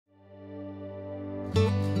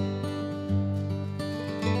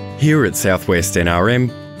Here at Southwest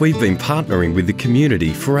NRM, we've been partnering with the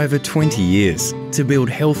community for over 20 years to build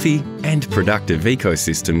healthy and productive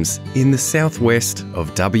ecosystems in the southwest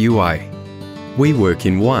of WA. We work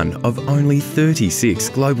in one of only 36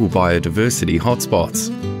 global biodiversity hotspots,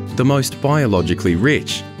 the most biologically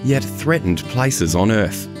rich yet threatened places on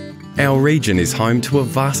Earth. Our region is home to a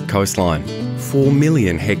vast coastline, 4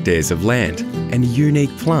 million hectares of land, and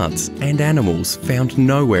unique plants and animals found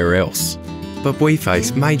nowhere else. But we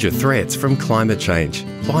face major threats from climate change,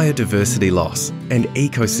 biodiversity loss, and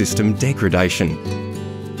ecosystem degradation.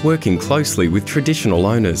 Working closely with traditional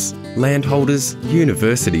owners, landholders,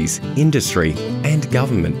 universities, industry, and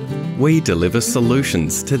government, we deliver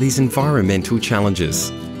solutions to these environmental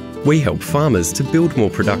challenges. We help farmers to build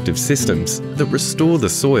more productive systems that restore the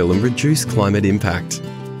soil and reduce climate impact.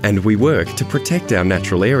 And we work to protect our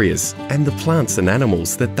natural areas and the plants and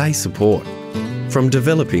animals that they support. From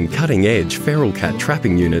developing cutting-edge feral cat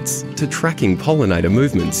trapping units to tracking pollinator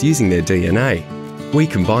movements using their DNA, we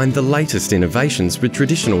combine the latest innovations with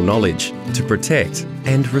traditional knowledge to protect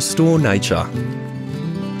and restore nature.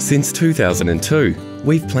 Since 2002,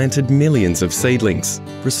 we've planted millions of seedlings,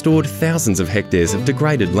 restored thousands of hectares of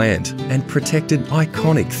degraded land, and protected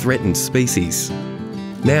iconic threatened species.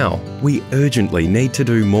 Now, we urgently need to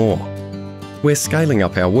do more. We're scaling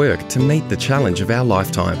up our work to meet the challenge of our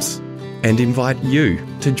lifetimes and invite you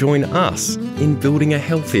to join us in building a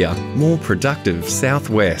healthier, more productive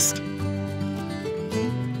Southwest.